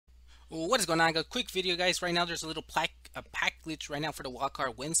What is going on? A quick video, guys. Right now, there's a little pack glitch right now for the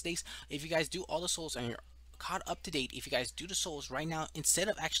Wildcard Wednesdays. If you guys do all the souls and you're caught up to date, if you guys do the souls right now, instead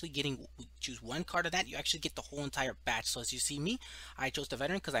of actually getting choose one card of that, you actually get the whole entire batch. So as you see me, I chose the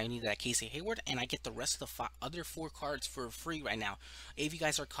veteran because I needed that Casey Hayward, and I get the rest of the other four cards for free right now. If you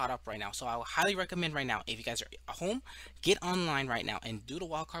guys are caught up right now, so I will highly recommend right now. If you guys are at home, get online right now and do the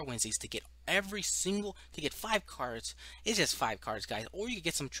Wildcard Wednesdays to get to get 5 cards. It's just 5 cards, guys, or you can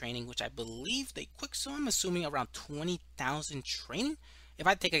get some training, which I believe they quick, so I'm assuming around 20,000 training. If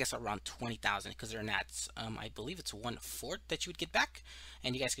I take, I guess, around 20,000 because they're not, I believe it's 1/4 that you would get back.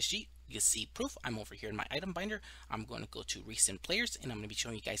 And you guys can see proof. I'm over here in my item binder. I'm going to go to recent players, and I'm going to be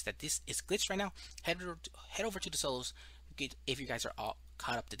showing you guys that this is glitched right now. Head over to the solos if you guys are all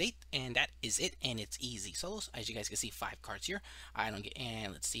caught up to date, and that is it. And it's easy solos, as you guys can see, 5 cards here. I don't get,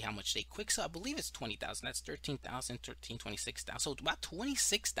 and let's see how much they quick sell. I believe it's 20,000. That's 13,000, 26,000. So about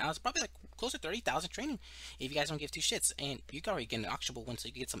 26,000, probably like close to 30,000 training if you guys don't give two shits. And you can already get an auctionable one, so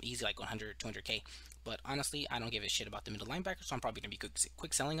you can get some easy like 100, 200k. But honestly, I don't give a shit about the middle linebacker, so I'm probably gonna be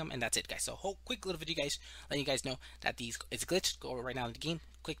quick selling them, and that's it, guys. So quick little video, guys, letting you guys know that it's glitched. Go over right now in the game,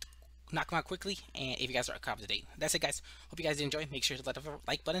 knock them out quickly, and if you guys are caught up to date, that's it, guys. Hope you guys enjoy. Make sure to let the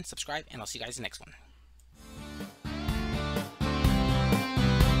like button, subscribe, and I'll see you guys in the next one.